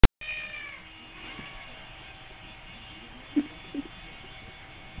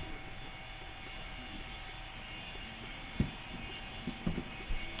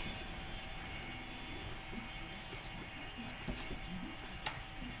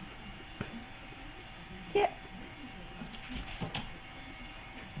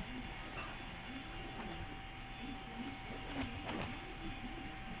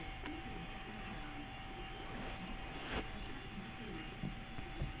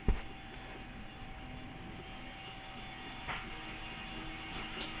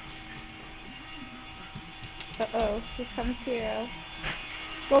Uh-oh, here comes Hero.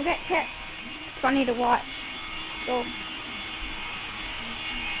 Go get Kit. It's funny to watch. Go.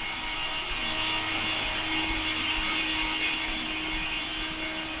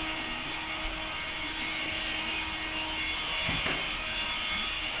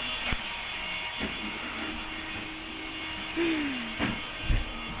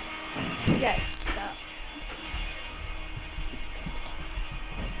 You guys suck.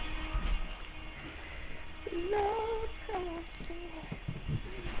 Lord, come on, sing it.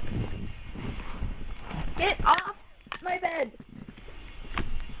 Get off my bed.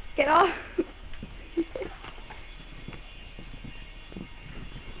 Get off.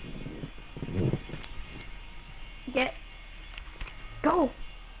 Get. Go.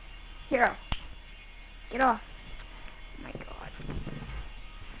 Hero. Get off. Oh my god.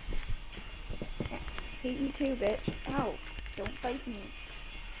 I hate you too, bitch. Ow. Don't bite me.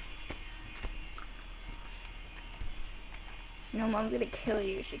 You know, Mom's gonna kill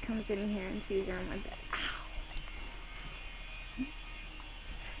you if she comes in here and sees you're on my bed. Ow.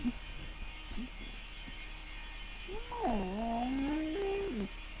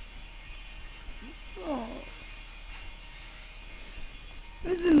 Oh.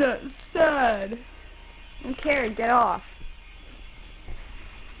 Isn't that sad? I don't care, get off.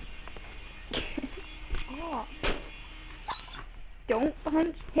 Oh. Don't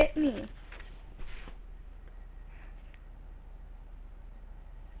hit me.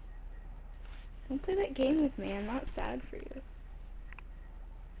 Don't play that game with me, I'm not sad for you.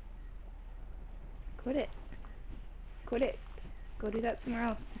 Quit it. Quit it. Go do that somewhere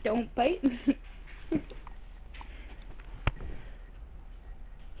else. Don't bite me.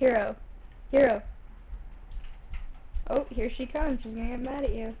 Hero. Hero. Oh, here she comes. She's gonna get mad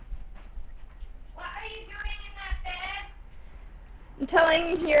at you. What are you doing in that bed? I'm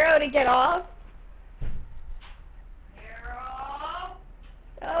telling Hero to get off. Hero?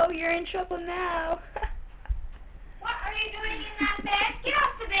 Oh, you're in trouble now. What are you doing in that bed? Get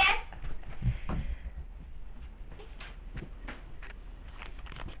off the bed!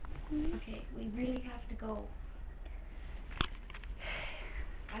 Okay, we really have to go.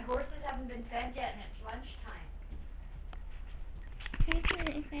 My horses haven't been fed yet and it's lunchtime.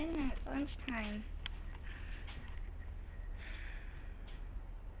 It's lunchtime.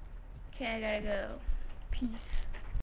 Okay, I gotta go. Peace.